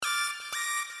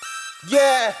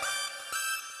Yeah,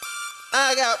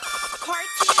 I got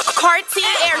Cartier.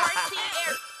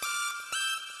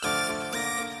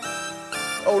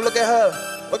 Oh, look at her.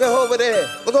 Look at her over there.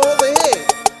 Look at her over here.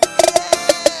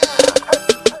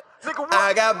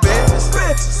 I got bitches,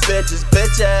 bitches,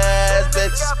 bitch ass,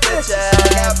 bitches, bitch ass. I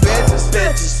got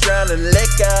bitches tryna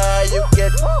lick her. You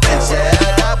get bitch ass.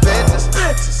 I got bitches,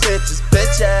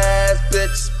 bitch ass,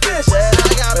 bitches, bitch ass.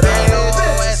 I got but I ain't no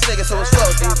hoe ass nigga, so it's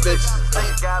fuck these bitches.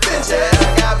 Bitch ass.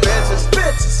 I got bitches,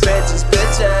 bitch ass,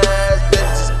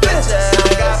 bitches, bitch ass.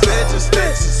 I got bitches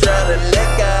tryna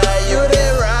lick her. You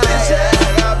did right. Bitch ass. I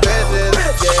got bitches,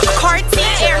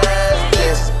 Cartier.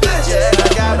 bitch ass.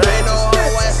 I got but I ain't no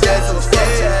hoe ass nigga, so it's fuck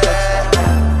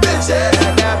bitch ass.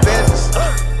 I got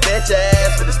bitch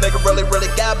ass. But this nigga really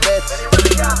got bitches.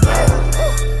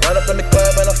 Run up in the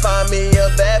club and I find me a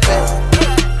bad bitch.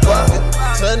 Fuckin'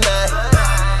 tonight.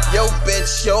 Yo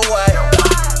bitch, your wife.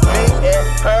 Me and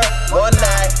her one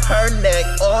night. Her neck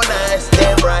all night,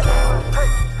 stand right.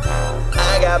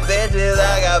 I got bitches.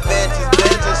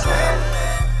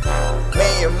 Me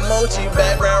and Mochi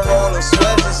background rolling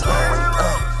switches.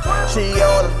 She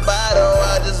on the bottle,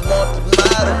 I just want the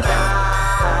bottle.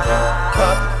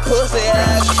 Pop pussy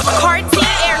ass. Cartier.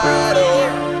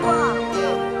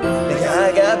 Nigga,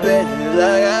 I got bitches.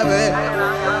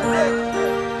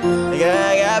 Nigga,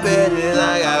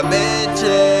 I got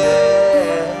bitches.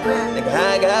 Nigga, I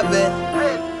got bitches.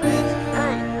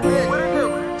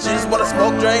 She just wanna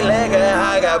smoke, drink, liquor.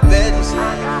 I got bitches.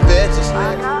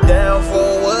 Down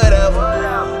for whatever.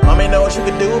 Mommy know she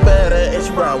could do better. And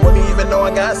she ride with me even though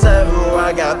I got several.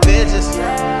 I got bitches.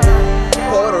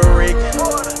 Puerto Rican,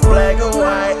 black or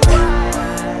white.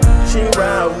 She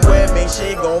ride with me,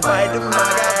 she gon' fight the mic. I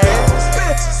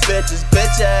got bitches,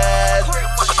 bitch ass.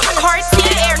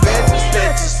 Cartier.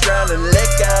 Bitches tryna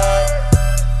lick out.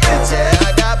 Bitch ass.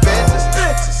 I got bitches,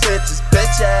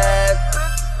 bitch ass.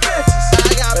 I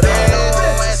got but I ain't no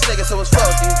hoe ass nigga, so it's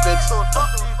fuck these bitches.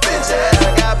 Bitch ass.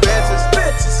 I got bitches,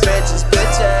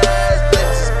 bitch ass.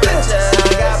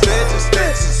 I got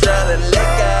bitches tryna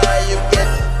lick out. You get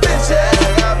bitch ass.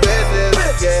 I got bitches,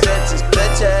 bitch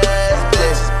ass.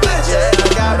 I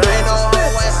got but I ain't no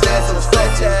hoe ass nigga, so it's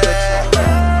fuck ass.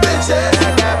 Bitch ass.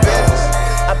 I got bitches.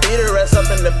 I beat her ass up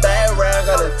in the background,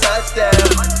 got a touchdown.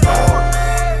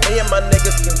 Me and my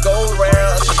niggas can go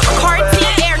round.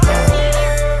 Cartier.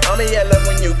 Mommy yelling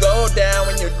when you go down,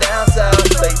 when you down south,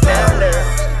 stay down there.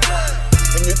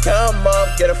 When you come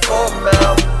up, get a full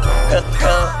mouth.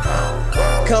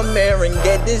 Come here and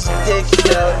get this dick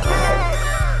shot.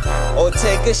 Or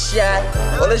take a shot,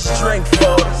 or let's drink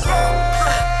for this.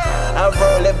 I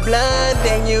roll it blind,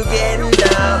 then you getting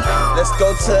down. Let's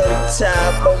go to the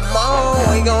top, but mom,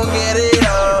 we gon' get it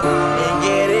on. And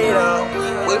get it on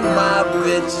with my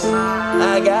bitches.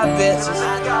 I got bitches.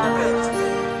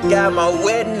 Got my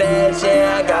witness,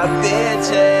 yeah, I got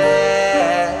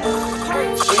bitches.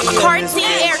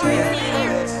 Cartier.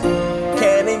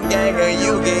 Candy ganger,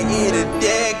 you can eat a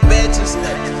dick, bitches.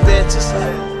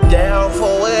 Down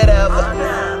for whatever.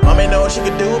 Mommy know she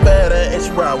could do better. And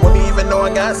she ride with me even though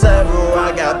I got several.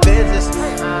 I got bitches.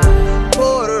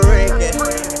 Puerto Rican,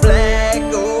 black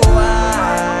or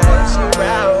white. She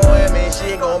ride with me,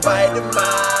 she gon' bite the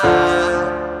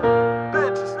mind.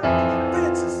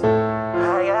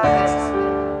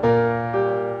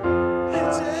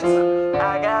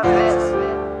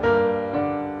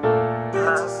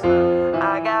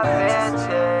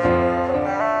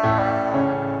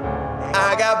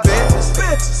 I got bitches.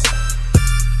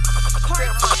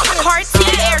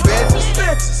 Cartier.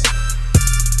 Bitches.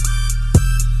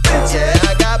 Yeah,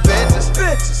 I got bitches.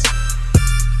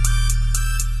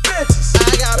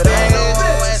 I got but I ain't no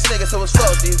hoe ass nigga, so it's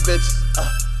fuck these bitches.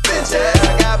 Bitch ass.